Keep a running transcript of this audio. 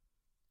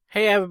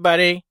Hey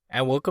everybody,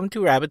 and welcome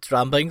to Rabbit's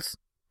Rumblings,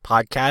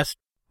 podcast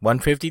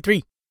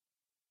 153.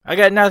 I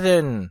got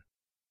nothing.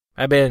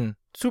 I've been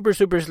super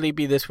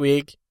sleepy this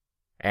week,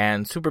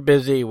 and super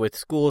busy with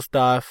school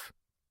stuff,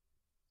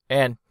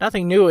 and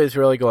nothing new is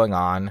really going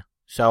on,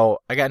 so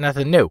I got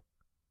nothing new.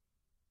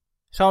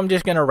 So I'm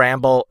just gonna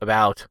ramble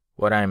about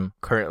what I'm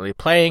currently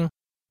playing,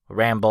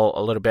 ramble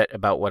a little bit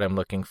about what I'm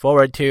looking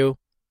forward to,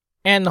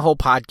 and the whole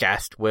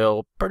podcast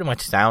will pretty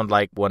much sound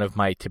like one of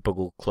my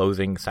typical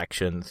closing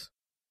sections.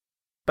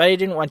 But I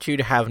didn't want you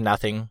to have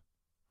nothing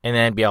and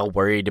then be all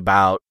worried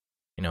about,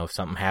 if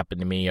something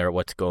happened to me or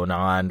what's going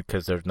on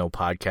because there's no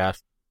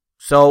podcast.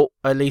 So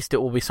at least it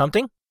will be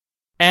something.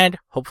 And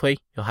hopefully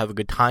you'll have a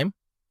good time.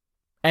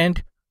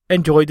 And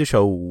enjoy the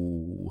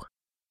show.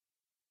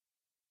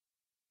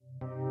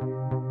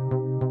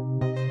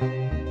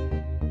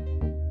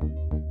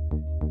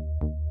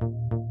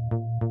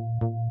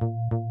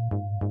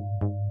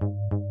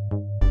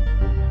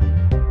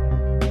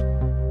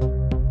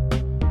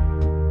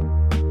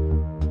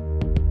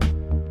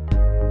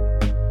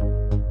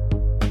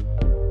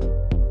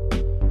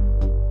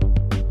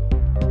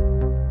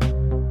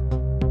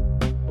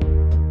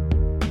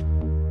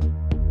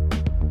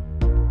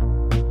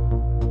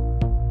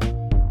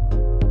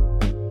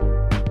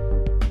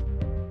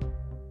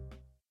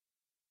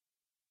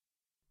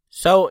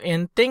 So,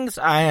 in things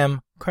I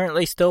am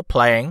currently still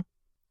playing,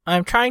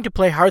 I'm trying to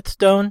play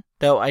Hearthstone,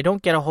 though I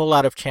don't get a whole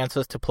lot of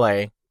chances to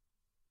play.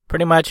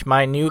 Pretty much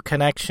my new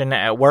connection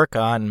at work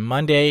on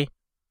Monday,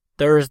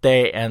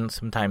 Thursday, and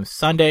sometimes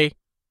Sunday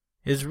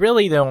is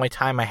really the only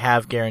time I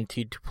have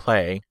guaranteed to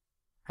play.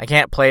 I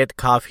can't play at the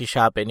coffee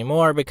shop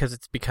anymore because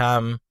it's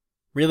become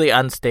really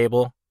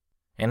unstable,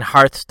 and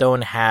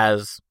Hearthstone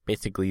has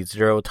basically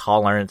zero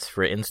tolerance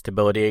for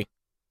instability.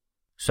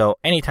 So,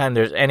 anytime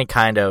there's any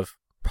kind of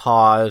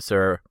pause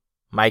or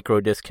micro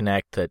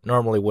disconnect that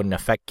normally wouldn't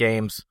affect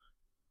games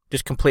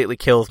just completely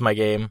kills my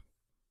game.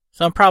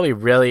 So I'm probably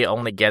really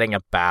only getting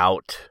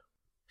about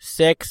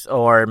 6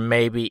 or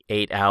maybe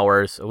 8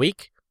 hours a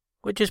week,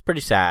 which is pretty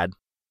sad.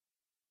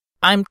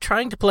 I'm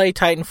trying to play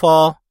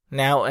Titanfall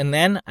now and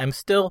then. I'm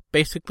still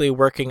basically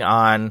working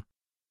on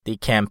the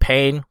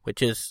campaign,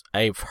 which is,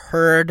 I've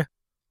heard,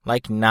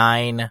 like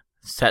 9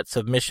 sets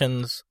of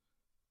missions.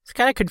 It's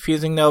kind of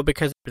confusing, though,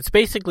 because it's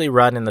basically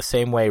run in the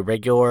same way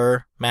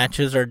regular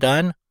matches are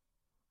done,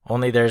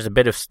 only there's a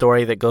bit of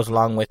story that goes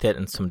along with it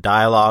and some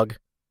dialogue.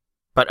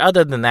 But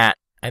other than that,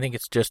 I think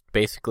it's just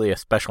basically a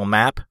special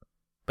map,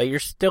 but you're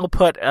still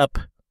put up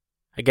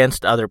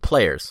against other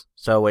players,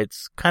 so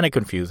it's kind of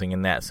confusing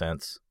in that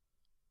sense.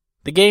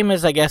 The game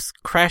is, I guess,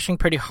 crashing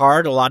pretty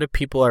hard. A lot of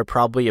people are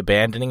probably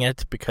abandoning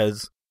it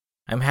because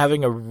I'm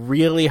having a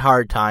really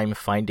hard time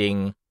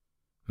finding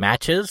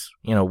matches,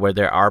 where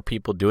there are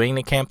people doing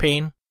the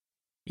campaign.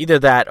 Either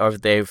that or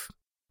they've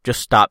just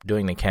stopped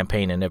doing the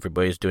campaign and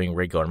everybody's doing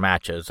regular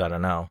matches. I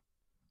don't know.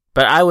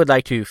 But I would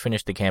like to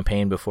finish the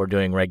campaign before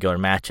doing regular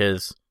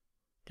matches,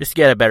 just to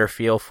get a better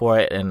feel for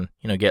it and,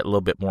 get a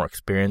little bit more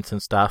experience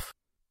and stuff.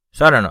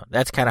 So I don't know.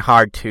 That's kind of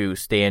hard to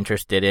stay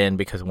interested in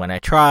because when I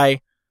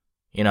try,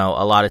 a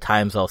lot of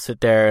times I'll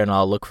sit there and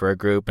I'll look for a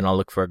group and I'll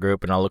look for a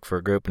group and I'll look for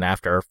a group, and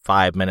after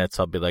 5 minutes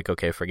I'll be like,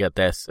 okay, forget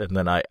this, and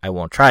then I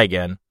won't try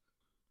again.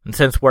 And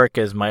since work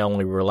is my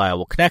only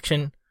reliable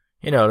connection,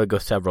 it'll go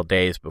several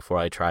days before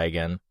I try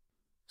again.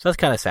 So that's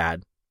kind of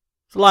sad.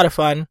 It's a lot of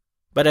fun,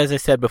 but as I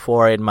said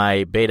before in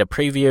my beta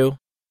preview,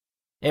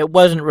 it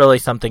wasn't really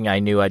something I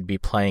knew I'd be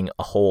playing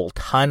a whole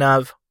ton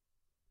of.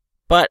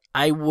 But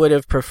I would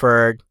have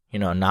preferred,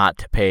 not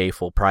to pay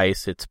full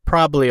price. It's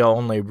probably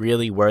only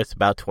really worth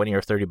about $20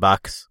 or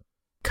 $30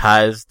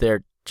 because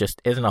there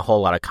just isn't a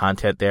whole lot of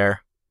content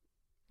there.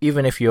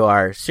 Even if you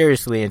are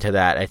seriously into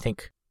that, I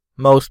think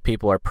most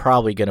people are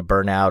probably going to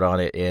burn out on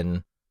it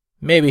in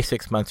maybe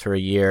 6 months or a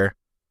year.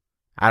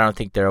 I don't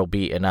think there will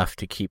be enough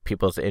to keep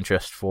people's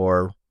interest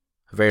for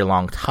a very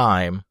long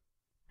time.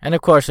 And of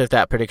course, if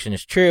that prediction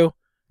is true,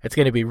 it's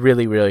going to be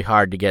really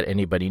hard to get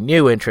anybody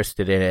new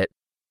interested in it.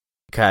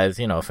 Because,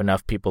 if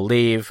enough people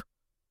leave,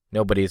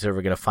 nobody's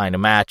ever going to find a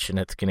match, and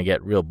it's going to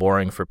get real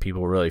boring for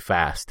people really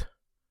fast.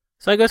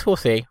 So I guess we'll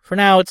see. For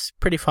now, it's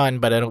pretty fun,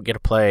 but I don't get to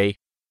play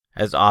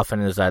as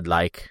often as I'd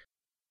like.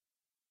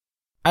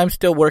 I'm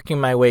still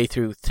working my way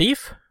through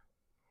Thief.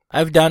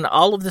 I've done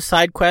all of the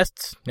side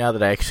quests, now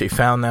that I actually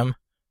found them.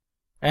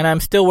 And I'm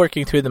still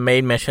working through the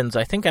main missions.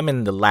 I think I'm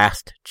in the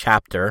last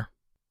chapter.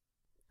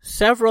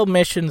 Several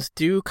missions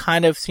do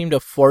kind of seem to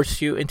force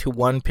you into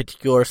one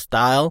particular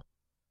style.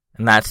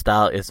 And that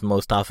style is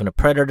most often a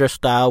Predator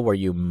style, where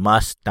you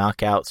must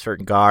knock out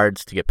certain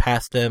guards to get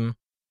past them,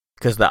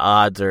 because the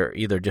odds are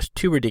either just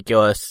too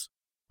ridiculous,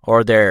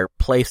 or they're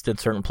placed in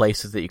certain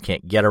places that you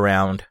can't get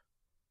around.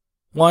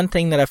 One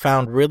thing that I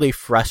found really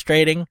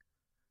frustrating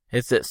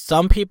is that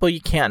some people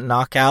you can't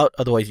knock out,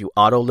 otherwise you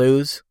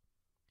auto-lose.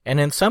 And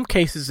in some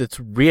cases, it's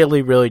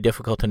really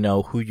difficult to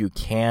know who you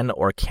can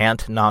or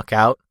can't knock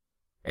out.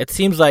 It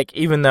seems like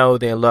even though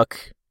they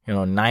look,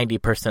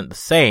 90% the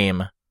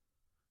same,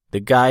 the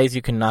guys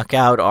you can knock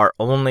out are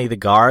only the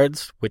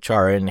guards, which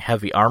are in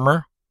heavy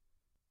armor.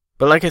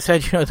 But like I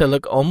said, they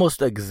look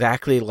almost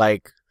exactly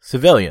like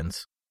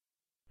civilians.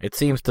 It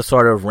seems to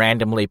sort of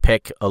randomly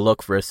pick a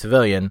look for a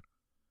civilian,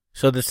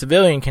 so the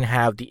civilian can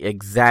have the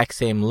exact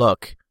same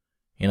look,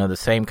 the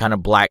same kind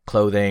of black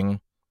clothing.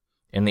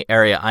 In the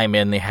area I'm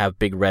in, they have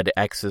big red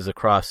X's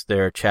across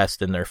their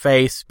chest and their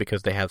face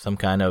because they have some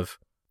kind of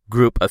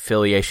group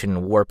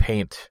affiliation war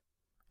paint.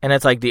 And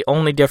it's like the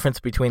only difference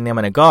between them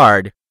and a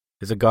guard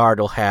is a guard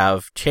will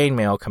have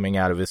chainmail coming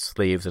out of his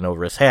sleeves and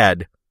over his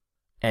head.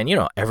 And,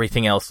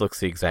 everything else looks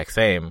the exact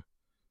same.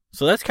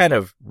 So that's kind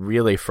of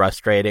really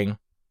frustrating.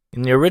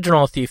 In the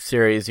original Thief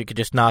series, you could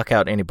just knock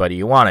out anybody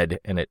you wanted,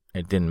 and it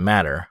didn't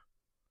matter.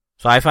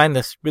 So I find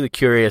this really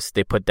curious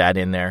they put that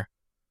in there.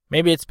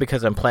 Maybe it's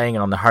because I'm playing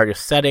on the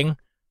hardest setting,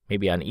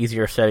 maybe on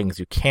easier settings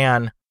you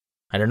can.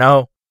 I don't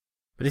know.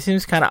 But it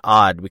seems kind of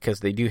odd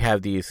because they do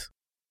have these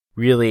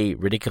really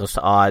ridiculous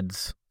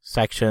odds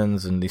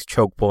sections and these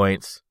choke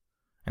points.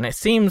 And it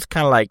seems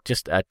kind of like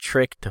just a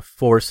trick to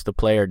force the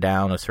player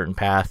down a certain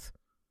path,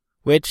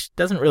 which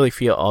doesn't really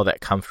feel all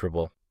that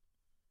comfortable.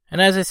 And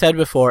as I said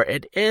before,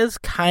 it is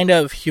kind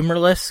of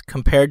humorless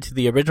compared to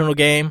the original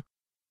game.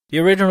 The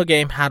original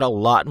game had a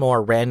lot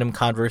more random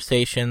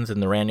conversations,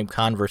 and the random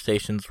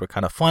conversations were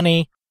kind of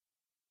funny.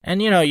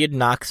 And, you'd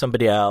knock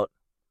somebody out,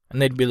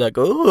 and they'd be like,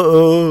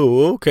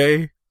 oh,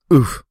 okay,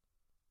 oof.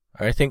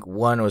 Or I think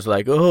one was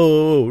like,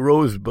 oh,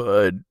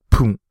 Rosebud,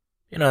 boom.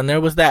 And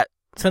there was that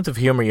sense of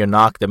humor. You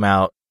knock them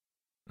out,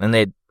 and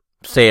they'd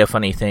say a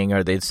funny thing,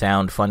 or they'd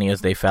sound funny as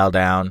they fell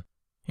down.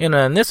 In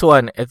this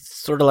one, it's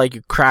sort of like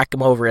you crack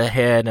them over the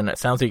head, and it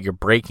sounds like you're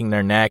breaking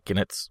their neck, and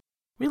it's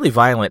really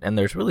violent, and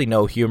there's really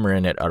no humor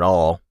in it at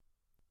all.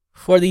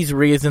 For these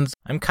reasons,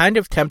 I'm kind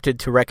of tempted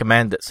to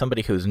recommend that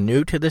somebody who's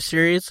new to the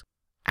series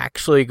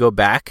actually go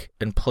back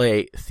and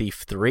play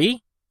Thief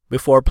 3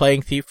 before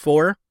playing Thief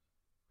 4,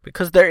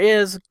 because there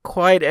is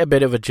quite a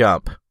bit of a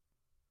jump.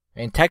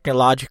 And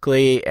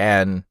technologically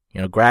and,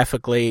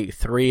 graphically,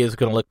 3 is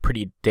going to look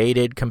pretty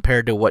dated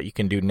compared to what you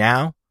can do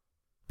now.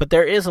 But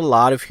there is a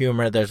lot of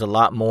humor. There's a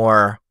lot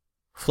more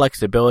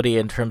flexibility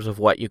in terms of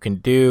what you can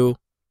do.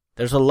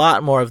 There's a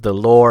lot more of the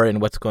lore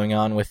and what's going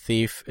on with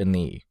Thief in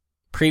the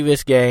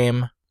previous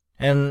game.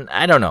 And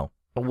I don't know.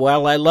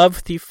 While I love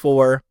Thief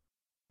 4,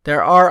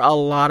 there are a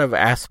lot of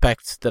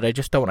aspects that I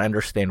just don't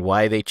understand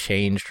why they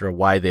changed or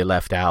why they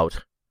left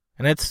out.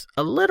 And it's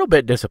a little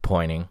bit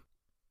disappointing.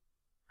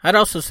 I'd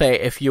also say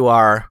if you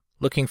are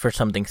looking for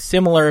something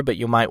similar, but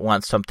you might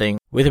want something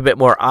with a bit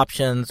more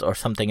options or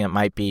something that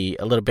might be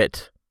a little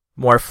bit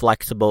more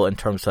flexible in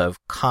terms of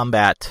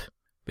combat,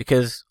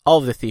 because all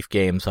of the Thief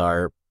games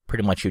are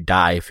pretty much you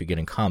die if you get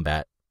in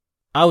combat.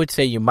 I would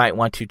say you might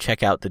want to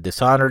check out the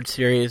Dishonored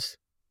series.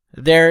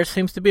 There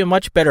seems to be a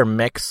much better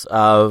mix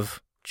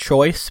of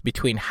choice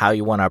between how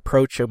you want to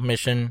approach a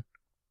mission.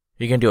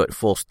 You can do it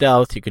full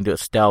stealth, you can do it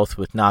stealth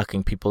with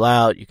knocking people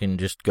out, you can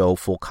just go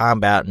full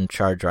combat and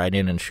charge right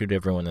in and shoot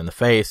everyone in the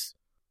face.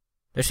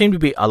 There seem to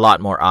be a lot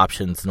more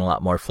options and a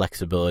lot more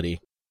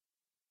flexibility.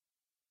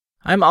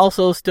 I'm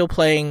also still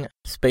playing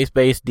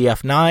space-based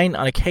DF9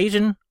 on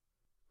occasion.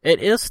 It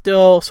is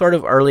still sort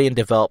of early in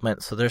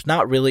development, so there's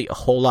not really a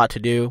whole lot to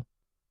do.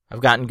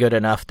 I've gotten good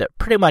enough that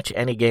pretty much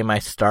any game I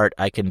start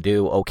I can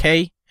do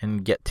okay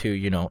and get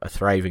to, a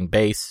thriving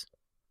base.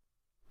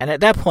 And at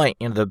that point,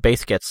 the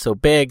base gets so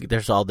big,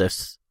 there's all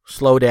this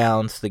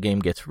slowdowns, the game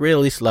gets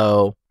really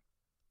slow,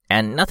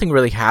 and nothing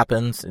really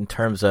happens in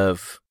terms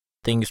of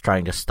things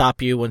trying to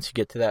stop you once you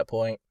get to that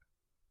point.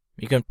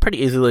 You can pretty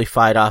easily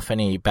fight off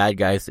any bad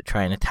guys that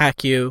try and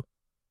attack you,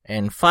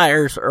 and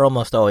fires are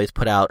almost always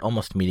put out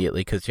almost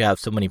immediately because you have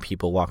so many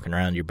people walking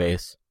around your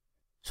base.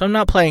 So I'm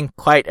not playing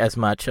quite as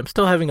much. I'm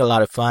still having a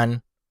lot of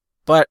fun,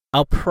 but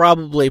I'll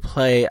probably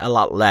play a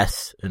lot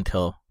less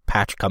until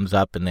patch comes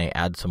up and they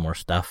add some more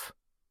stuff.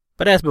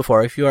 But as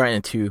before, if you are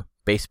into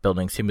base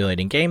building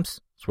simulating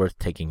games, it's worth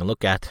taking a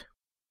look at.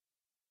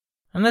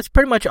 And that's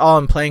pretty much all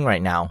I'm playing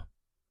right now.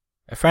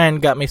 A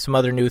friend got me some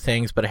other new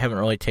things, but I haven't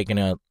really taken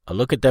a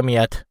look at them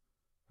yet.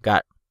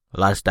 Got a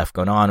lot of stuff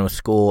going on with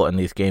school and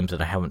these games that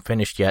I haven't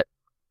finished yet.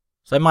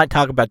 So I might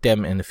talk about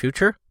them in the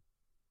future.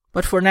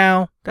 But for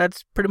now,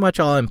 that's pretty much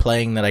all I'm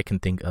playing that I can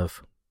think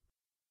of.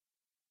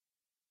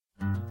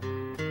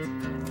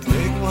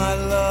 Take my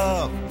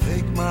love,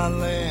 take my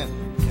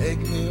land, take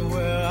me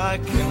where I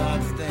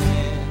cannot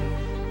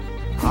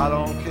stand. I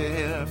don't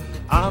care,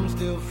 I'm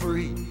still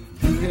free.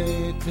 You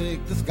can't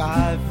take the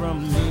sky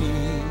from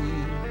me.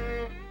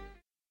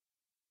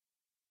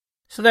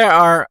 So there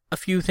are a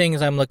few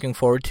things I'm looking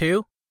forward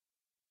to.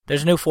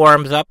 There's new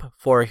forums up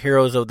for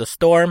Heroes of the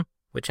Storm,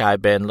 which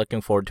I've been looking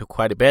forward to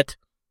quite a bit.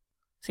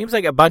 Seems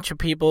like a bunch of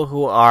people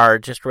who are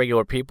just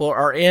regular people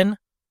are in,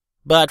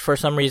 but for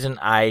some reason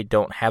I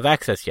don't have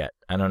access yet.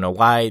 I don't know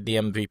why the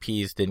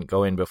MVPs didn't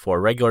go in before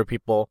regular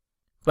people,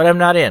 but I'm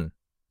not in.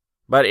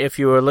 But if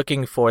you are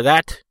looking for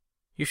that,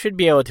 you should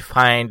be able to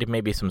find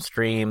maybe some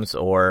streams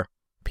or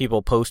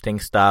people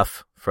posting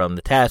stuff from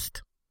the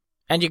test.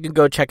 And you can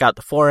go check out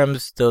the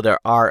forums, though there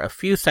are a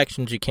few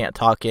sections you can't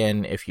talk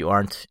in if you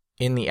aren't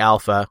in the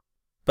alpha,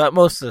 but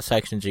most of the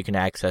sections you can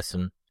access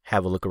and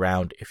have a look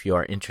around if you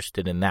are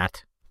interested in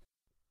that.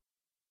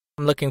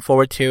 I'm looking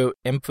forward to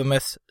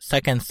Infamous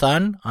Second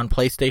Son on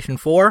PlayStation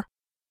 4.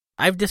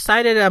 I've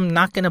decided I'm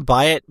not going to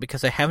buy it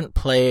because I haven't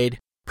played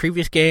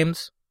previous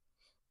games,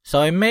 so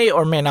I may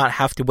or may not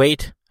have to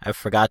wait. I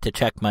forgot to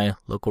check my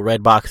local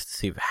Redbox to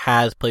see if it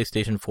has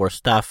PlayStation 4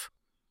 stuff,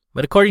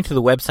 but according to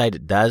the website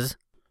it does,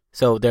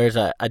 so there's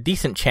a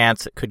decent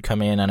chance it could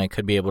come in and I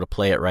could be able to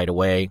play it right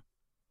away.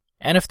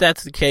 And if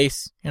that's the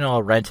case,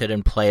 I'll rent it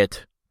and play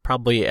it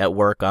probably at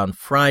work on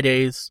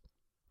Fridays,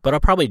 but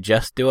I'll probably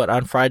just do it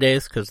on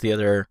Fridays because the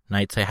other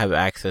nights I have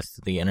access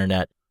to the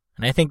internet,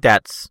 and I think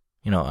that's,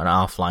 an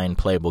offline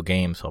playable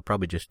game, so I'll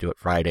probably just do it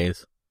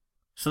Fridays.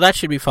 So that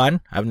should be fun.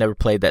 I've never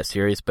played that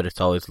series, but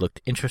it's always looked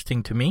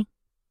interesting to me.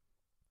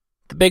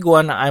 The big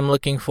one I'm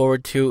looking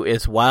forward to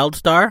is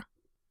WildStar,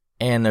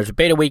 and there's a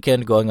beta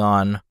weekend going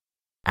on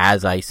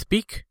as I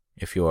speak,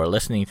 if you are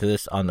listening to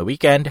this on the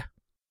weekend,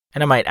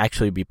 and I might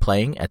actually be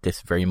playing at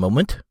this very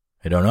moment.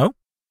 I don't know.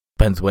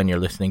 Depends when you're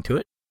listening to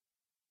it.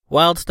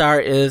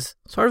 WildStar is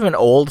sort of an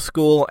old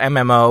school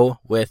MMO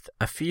with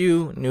a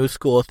few new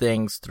school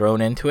things thrown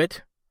into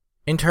it.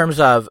 In terms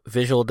of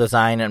visual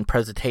design and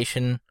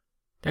presentation,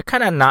 they're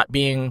kind of not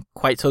being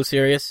quite so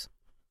serious.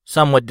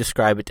 Some would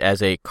describe it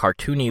as a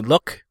cartoony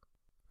look,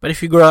 but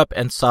if you grew up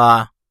and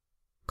saw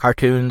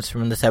cartoons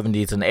from the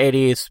 70s and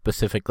 80s,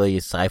 specifically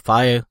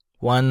sci-fi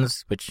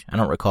ones, which I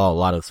don't recall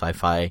a lot of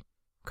sci-fi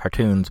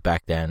cartoons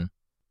back then,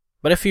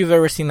 but if you've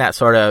ever seen that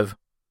sort of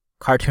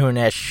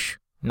cartoonish,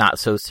 not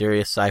so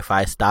serious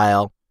sci-fi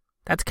style,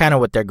 that's kind of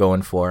what they're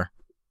going for.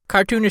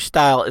 Cartoonish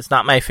style is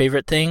not my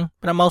favorite thing,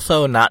 but I'm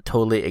also not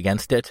totally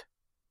against it.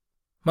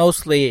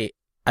 Mostly,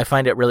 I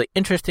find it really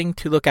interesting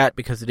to look at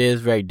because it is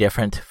very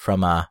different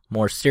from a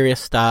more serious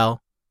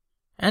style.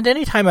 And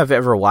anytime I've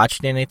ever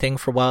watched anything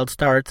for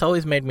WildStar, it's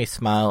always made me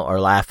smile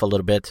or laugh a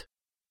little bit.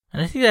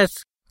 And I think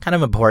that's kind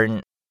of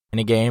important in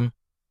a game,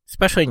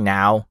 especially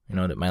now,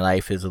 that my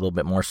life is a little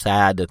bit more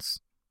sad. It's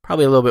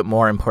probably a little bit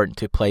more important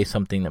to play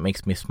something that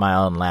makes me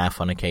smile and laugh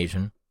on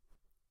occasion.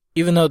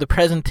 Even though the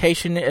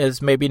presentation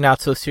is maybe not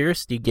so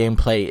serious, the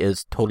gameplay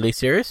is totally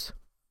serious.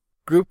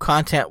 Group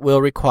content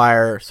will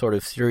require sort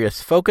of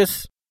serious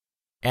focus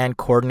and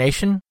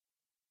coordination.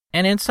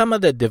 And in some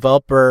of the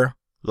developer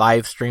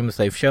live streams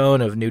they've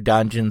shown of new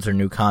dungeons or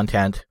new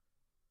content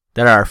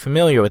that are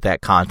familiar with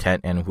that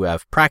content and who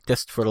have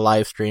practiced for the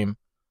live stream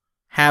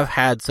have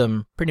had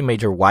some pretty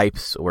major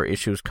wipes or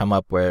issues come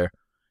up where,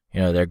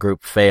 their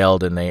group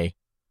failed and they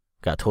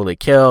got totally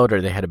killed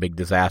or they had a big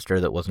disaster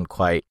that wasn't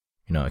quite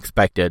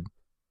expected.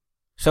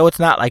 So it's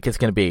not like it's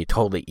going to be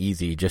totally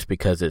easy just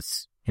because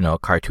it's, a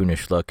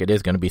cartoonish look. It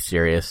is going to be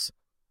serious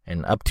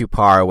and up to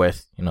par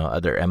with,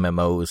 other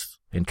MMOs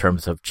in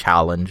terms of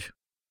challenge.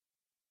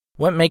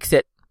 What makes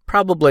it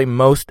probably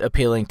most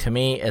appealing to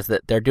me is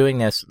that they're doing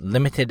this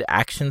limited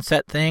action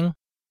set thing.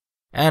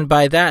 And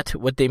by that,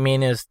 what they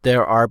mean is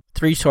there are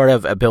 3 sort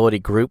of ability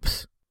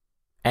groups.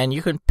 And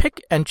you can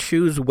pick and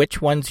choose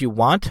which ones you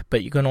want,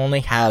 but you can only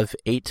have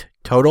 8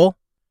 total.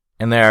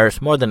 And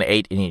there's more than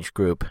 8 in each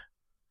group.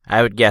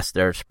 I would guess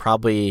there's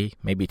probably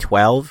maybe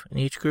 12 in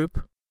each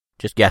group.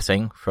 Just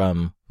guessing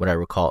from what I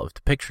recall of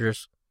the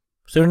pictures.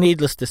 So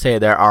needless to say,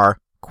 there are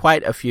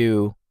quite a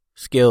few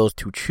skills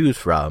to choose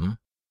from.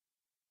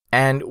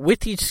 And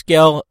with each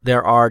skill,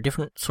 there are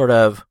different sort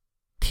of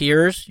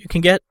tiers you can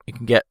get. You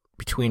can get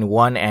between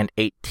 1 and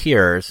 8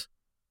 tiers.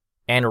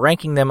 And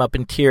ranking them up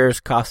in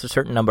tiers costs a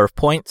certain number of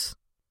points.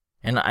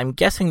 And I'm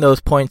guessing those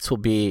points will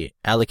be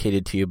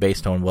allocated to you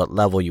based on what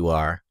level you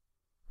are.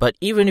 But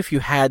even if you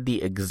had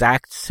the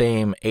exact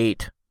same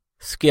 8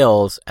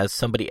 skills as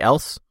somebody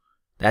else,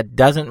 that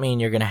doesn't mean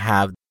you're going to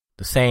have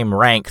the same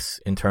ranks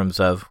in terms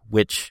of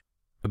which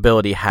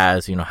ability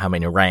has, how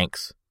many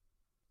ranks.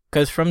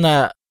 Because from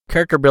the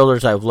character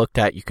builders I've looked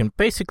at, you can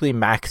basically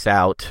max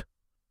out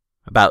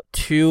about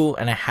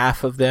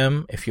 2.5 of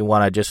them if you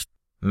want to just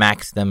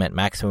max them at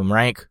maximum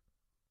rank.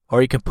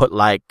 Or you can put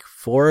like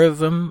 4 of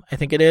them, I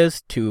think it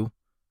is, to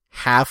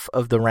half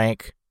of the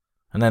rank.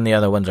 And then the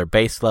other ones are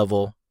base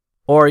level.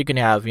 Or you can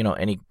have,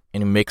 any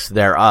mix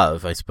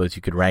thereof. I suppose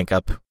you could rank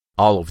up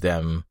all of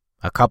them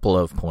a couple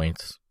of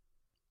points.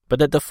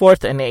 But at the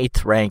 4th and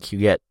 8th rank, you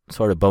get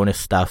sort of bonus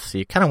stuff. So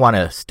you kind of want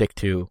to stick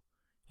to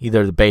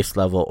either the base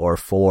level or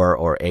 4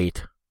 or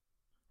 8.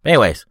 But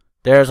anyways,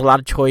 there's a lot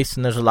of choice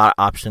and there's a lot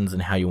of options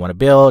in how you want to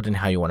build and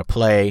how you want to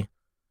play.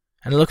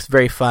 And it looks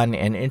very fun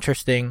and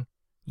interesting,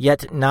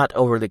 yet not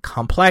overly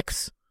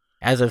complex.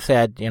 As I've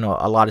said,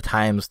 a lot of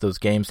times those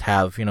games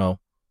have,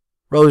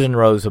 rows and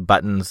rows of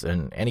buttons,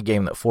 and any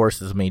game that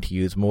forces me to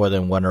use more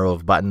than 1 row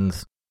of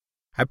buttons,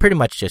 I pretty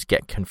much just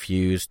get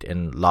confused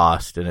and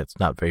lost, and it's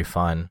not very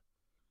fun.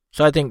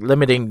 So I think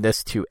limiting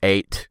this to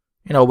 8,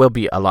 will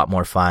be a lot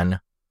more fun.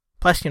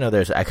 Plus,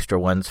 there's extra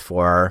ones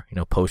for,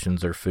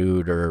 potions or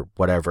food or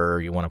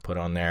whatever you want to put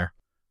on there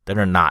that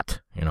are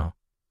not,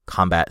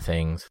 combat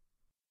things.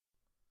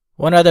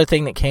 One other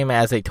thing that came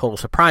as a total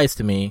surprise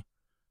to me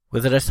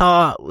was that I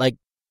saw, I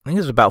think it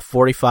was about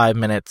 45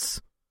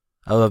 minutes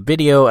of a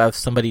video of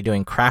somebody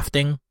doing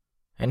crafting.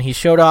 And he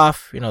showed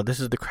off, this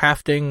is the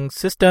crafting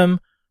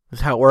system. This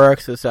is how it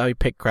works. This is how you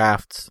pick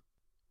crafts.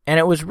 And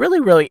it was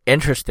really, really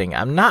interesting.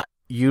 I'm not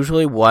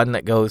usually one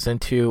that goes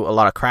into a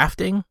lot of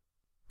crafting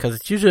because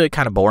it's usually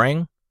kind of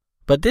boring.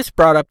 But this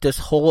brought up this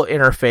whole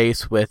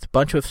interface with a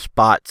bunch of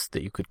spots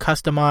that you could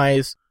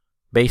customize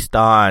based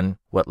on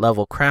what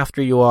level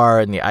crafter you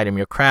are and the item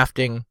you're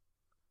crafting.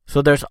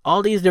 So there's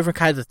all these different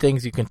kinds of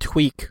things you can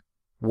tweak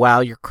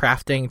while you're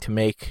crafting to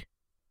make,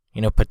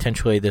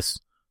 potentially this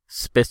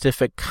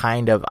specific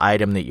kind of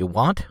item that you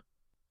want.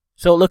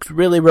 So it looks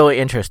really, really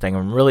interesting.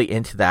 I'm really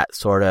into that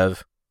sort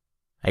of,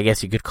 I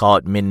guess you could call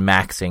it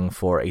min-maxing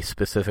for a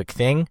specific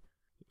thing.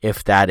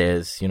 If that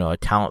is, a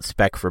talent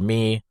spec for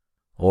me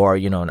or,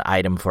 an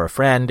item for a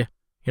friend,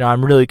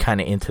 I'm really kind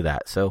of into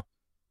that. So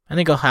I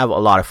think I'll have a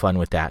lot of fun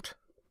with that.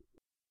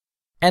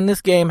 And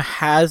this game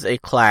has a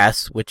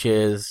class which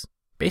is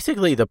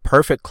basically the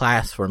perfect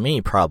class for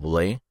me,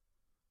 probably,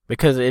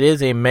 because it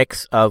is a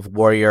mix of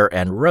warrior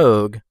and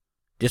rogue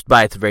just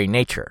by its very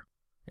nature.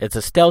 It's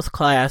a stealth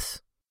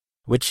class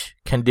which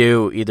can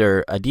do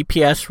either a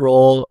DPS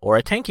role or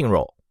a tanking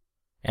role.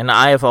 And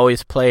I have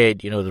always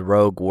played, the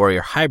rogue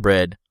warrior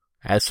hybrid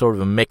as sort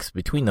of a mix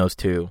between those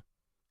two.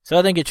 So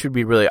I think it should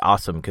be really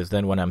awesome because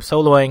then when I'm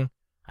soloing,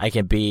 I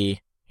can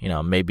be,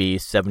 maybe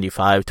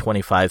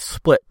 75-25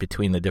 split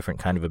between the different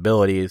kind of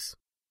abilities.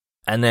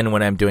 And then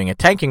when I'm doing a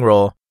tanking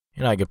role,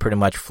 I can pretty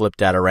much flip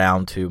that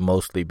around to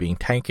mostly being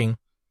tanking.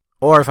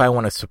 Or if I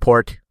want to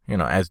support,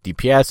 as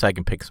DPS, I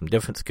can pick some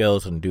different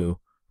skills and do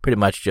pretty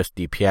much just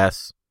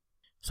DPS.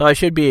 So I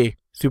should be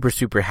super,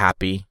 super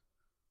happy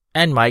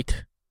and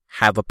might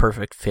have a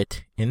perfect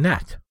fit in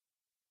that.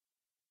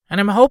 And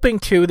I'm hoping,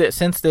 too, that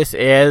since this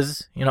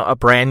is, a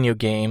brand new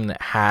game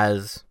that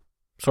has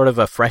sort of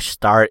a fresh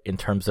start in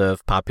terms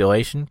of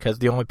population, because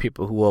the only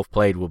people who will have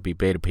played will be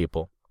beta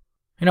people.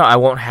 I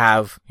won't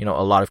have, a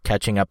lot of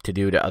catching up to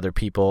do to other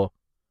people,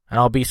 and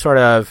I'll be sort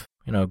of,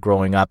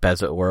 growing up,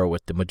 as it were,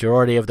 with the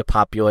majority of the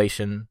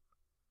population.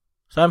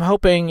 So I'm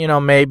hoping,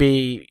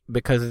 maybe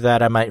because of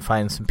that I might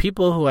find some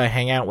people who I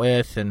hang out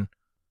with, and,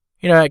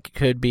 it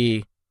could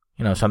be,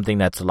 something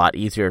that's a lot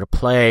easier to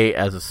play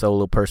as a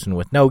solo person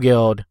with no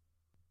guild.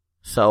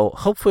 So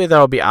hopefully there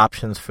will be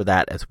options for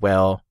that as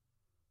well.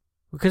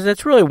 Because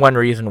that's really one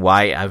reason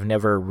why I've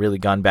never really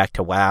gone back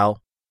to WoW.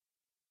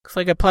 Looks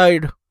like I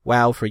played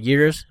WoW for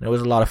years, and it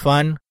was a lot of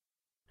fun.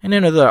 And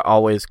then they're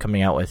always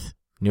coming out with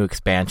new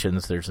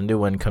expansions. There's a new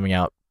one coming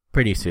out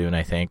pretty soon,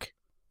 I think.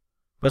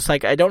 But it's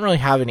like I don't really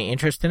have any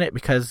interest in it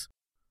because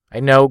I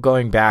know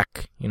going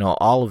back,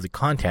 all of the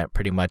content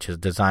pretty much is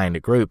designed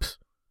to groups.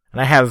 And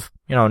I have,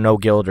 no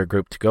guild or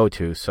group to go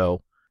to,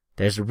 so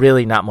there's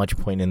really not much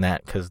point in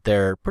that because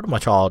they're pretty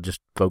much all just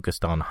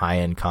focused on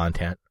high-end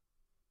content.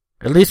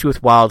 At least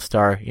with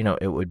WildStar,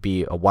 it would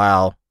be a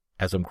while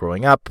as I'm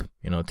growing up,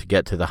 to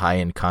get to the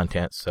high-end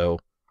content. So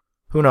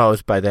who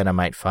knows, by then I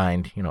might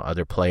find,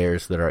 other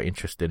players that are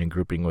interested in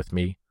grouping with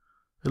me,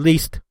 at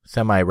least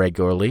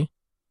semi-regularly.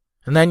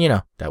 And then,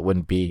 that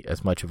wouldn't be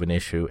as much of an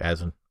issue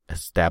as an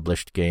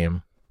established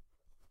game.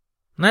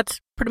 And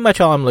that's pretty much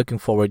all I'm looking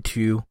forward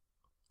to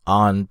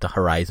on the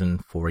horizon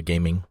for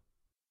gaming.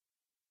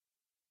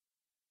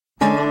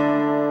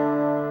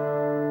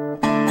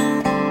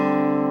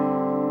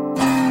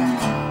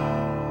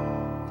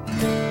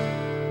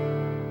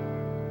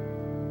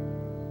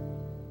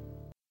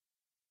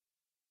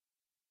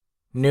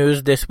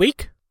 News this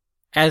week.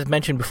 As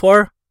mentioned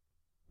before,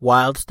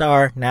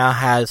 WildStar now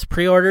has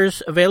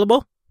pre-orders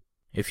available.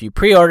 If you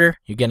pre-order,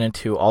 you get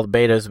into all the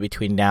betas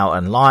between now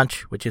and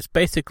launch, which is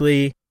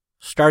basically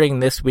starting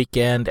this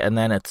weekend, and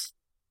then it's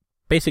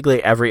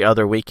basically every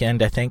other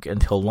weekend, I think,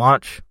 until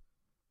launch,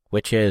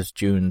 which is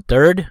June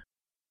 3rd.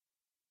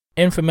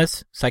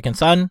 Infamous Second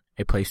Son,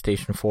 a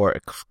PlayStation 4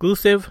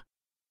 exclusive,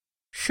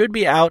 should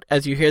be out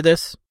as you hear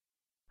this.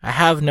 I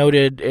have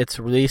noted its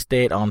release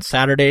date on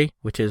Saturday,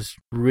 which is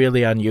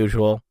really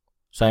unusual,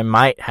 so I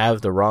might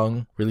have the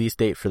wrong release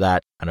date for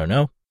that. I don't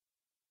know.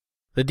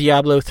 The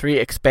Diablo 3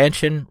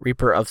 expansion,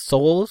 Reaper of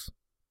Souls,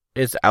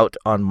 is out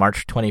on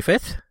March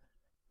 25th.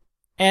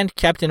 And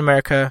Captain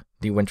America,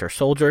 The Winter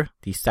Soldier,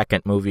 the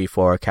second movie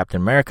for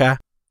Captain America,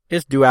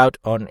 is due out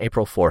on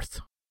April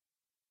 4th.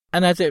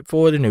 And that's it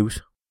for the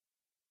news.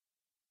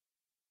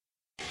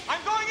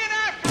 I'm going in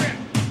after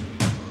him!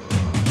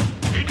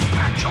 Didn't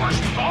catch us,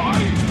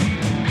 boy!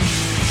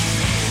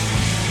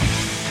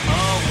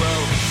 Oh,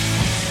 well,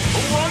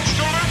 who wants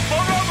to live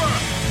forever?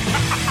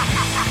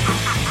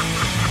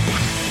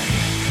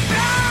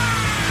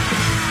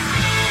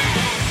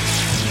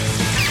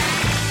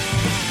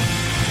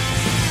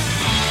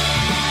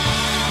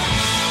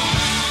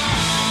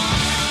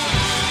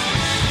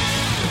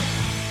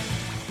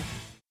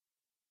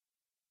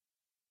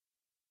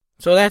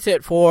 So that's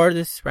it for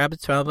this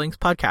Rabbit's Ramblings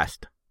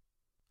podcast.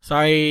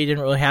 Sorry I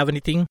didn't really have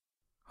anything.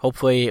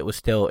 Hopefully it was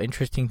still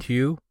interesting to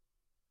you.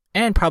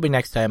 And probably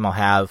next time I'll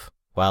have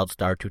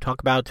WildStar to talk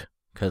about,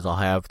 because I'll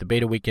have the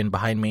beta weekend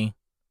behind me.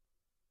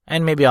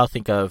 And maybe I'll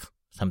think of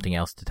something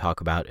else to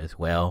talk about as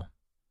well.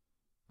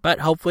 But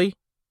hopefully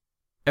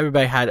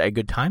everybody had a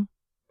good time.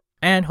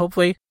 And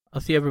hopefully,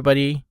 I'll see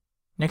everybody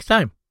next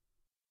time.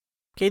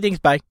 Okay, thanks,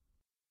 bye.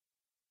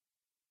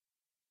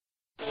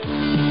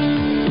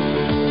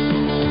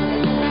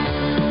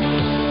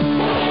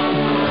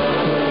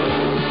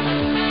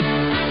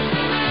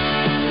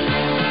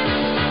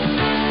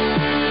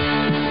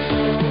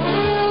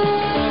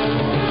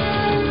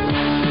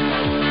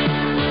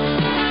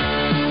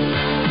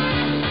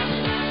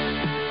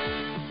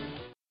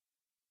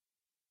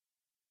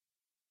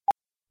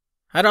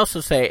 I'd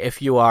also say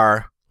if you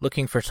are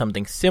looking for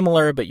something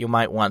similar, but you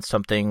might want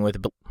something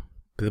with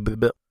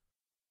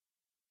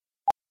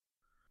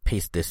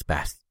paste this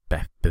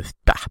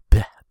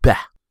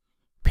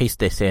paste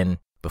this in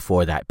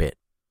before that bit.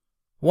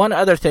 One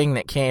other thing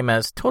that came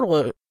as total.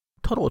 Are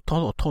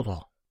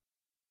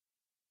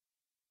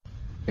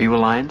you a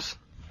lion?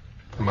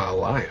 Am I a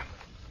lion?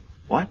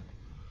 What?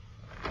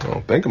 I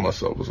don't think of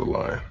myself as a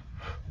lion.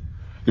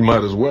 You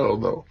might as well,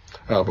 though.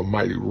 I have a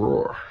mighty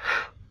roar.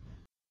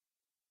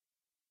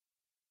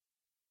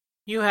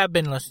 You have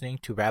been listening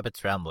to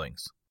Rabbit's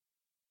Ramblings.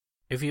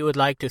 If you would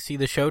like to see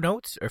the show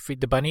notes or feed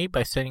the bunny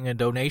by sending a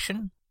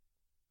donation,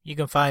 you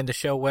can find the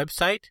show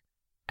website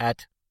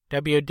at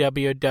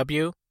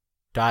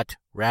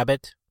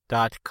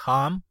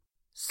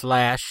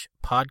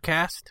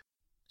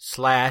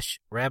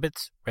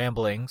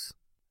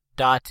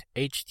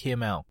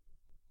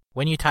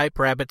When you type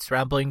Rabbit's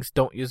Ramblings,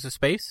 don't use a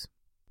space.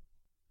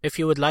 If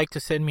you would like to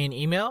send me an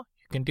email,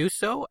 you can do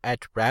so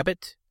at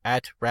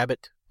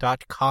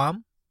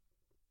rabbit@rabbit.com.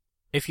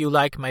 If you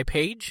like my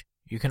page,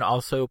 you can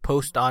also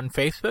post on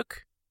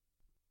Facebook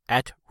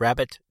at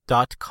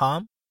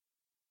rabbit.com.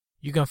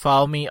 You can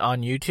follow me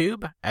on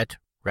YouTube at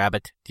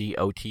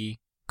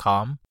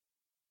rabbitdot.com.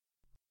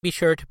 Be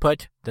sure to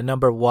put the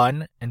number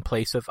 1 in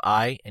place of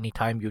I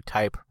anytime you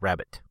type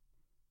rabbit.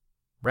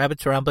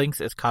 Rabbit's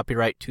Ramblings is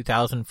copyright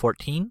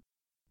 2014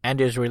 and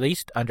is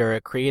released under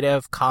a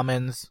Creative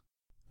Commons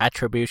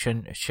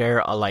Attribution Share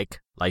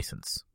Alike license.